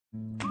Hello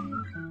and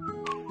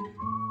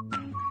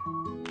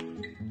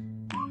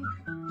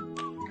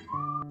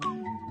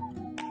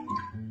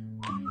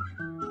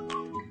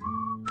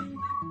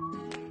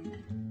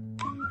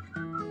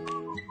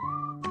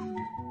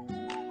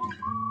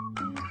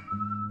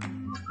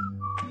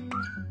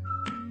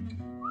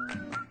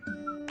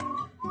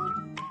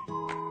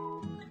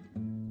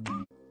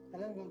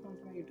welcome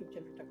to my YouTube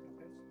channel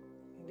Technocrats.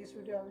 In this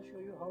video I will show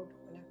you how to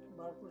connect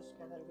barcode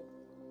scanner with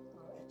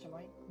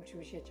HMI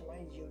Mitsubishi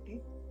HMI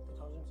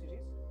GOT2000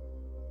 series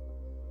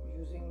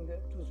using the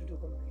 202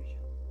 communication.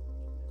 So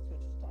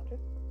let's get started.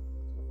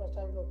 So first I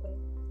will open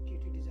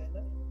GT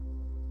Designer.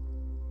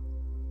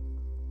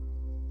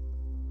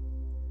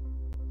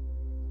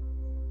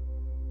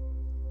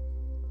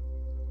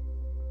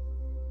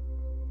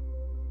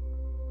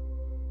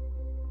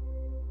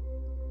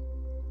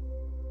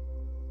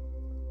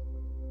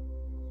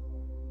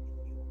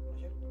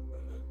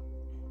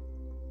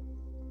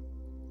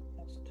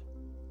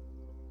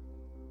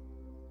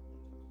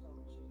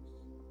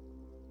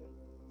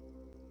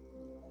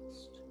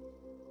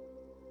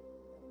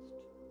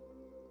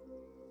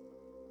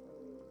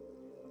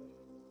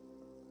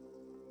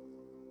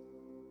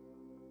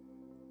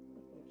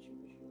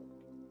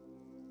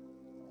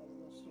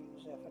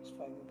 FX5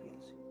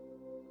 PLC.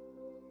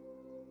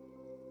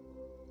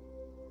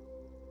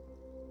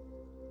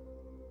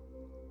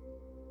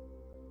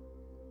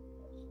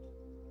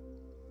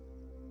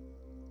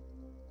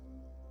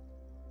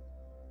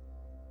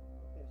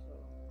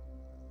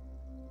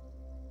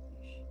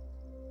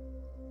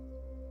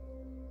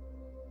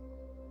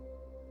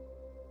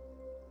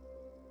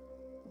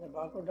 The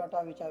barcode data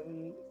which I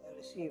will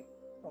receive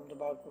from the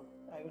barcode,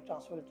 I will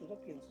transfer it to the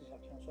PLC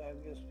section. So I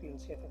will use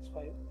PLC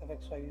FX5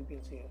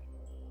 PLC here.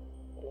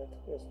 Let's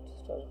just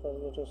start.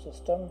 Go to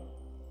system.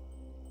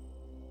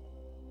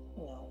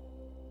 Now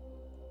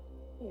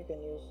you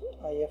can use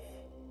IF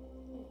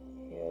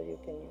here, you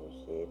can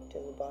use it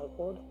as a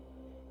barcode.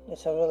 There are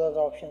several other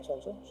options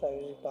also, so I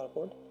use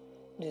barcode.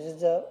 This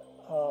is the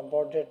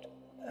baud rate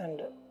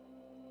and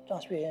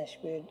transmission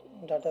speed,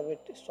 data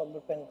bit stop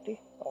bit penalty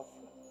of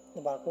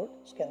the barcode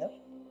scanner.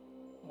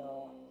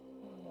 Now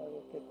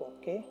you click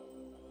OK.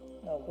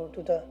 Now go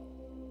to the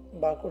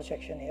barcode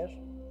section here.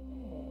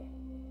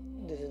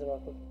 This is the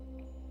barcode,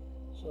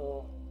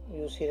 so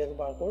use serial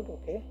barcode.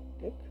 Okay,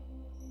 click.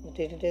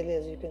 The detail,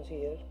 as you can see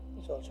here,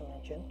 is also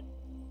mentioned.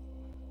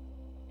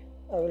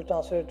 I will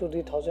transfer it to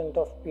the 1000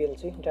 of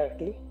PLC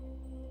directly.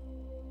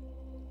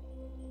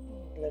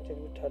 Let it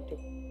be 30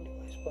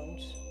 device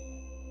points.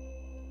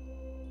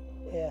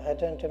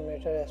 Header and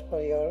terminator as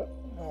per your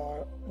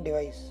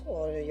device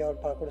or your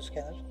barcode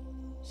scanner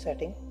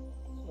setting.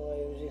 So I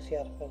use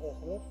CRF as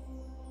well.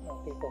 Now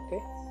click OK.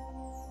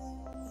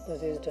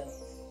 This is done.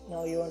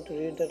 Now you want to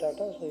read the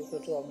data, so you go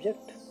to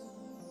object,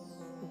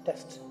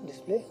 text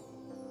display.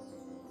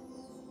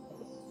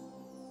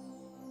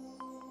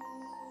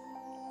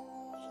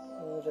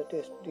 So that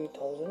is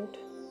D1000,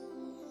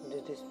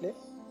 this display,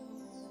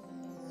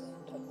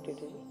 30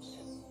 digits,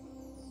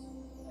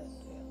 and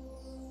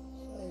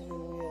size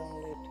will be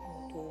around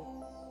 18 to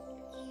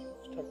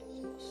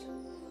 36.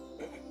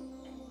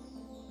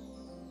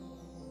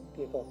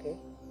 Click OK.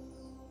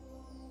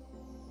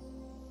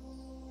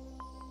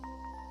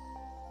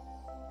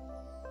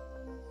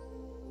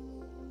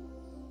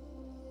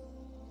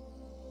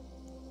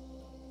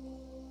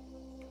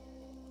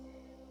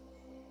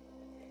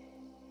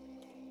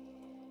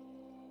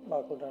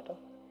 Barcode data.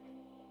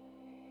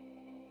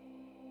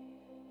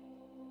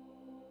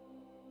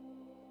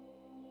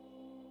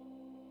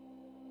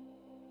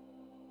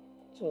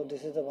 So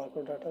this is the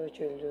barcode data which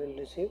you will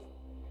receive.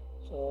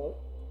 So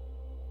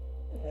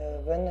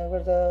whenever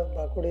the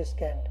barcode is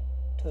scanned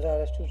to the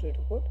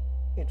RS-232 port,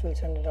 it will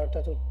send the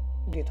data to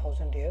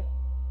D1000 here.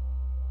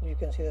 You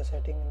can see the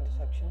setting in the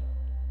section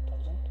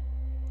 1000.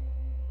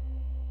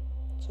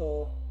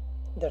 So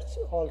that's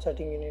all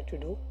setting you need to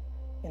do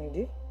in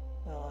the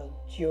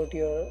GOT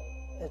or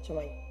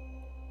HMI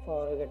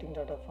for getting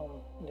data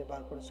from the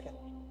barcode scanner.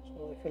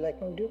 So if you like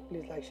my video,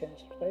 please like, share and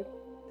subscribe.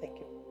 Thank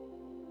you.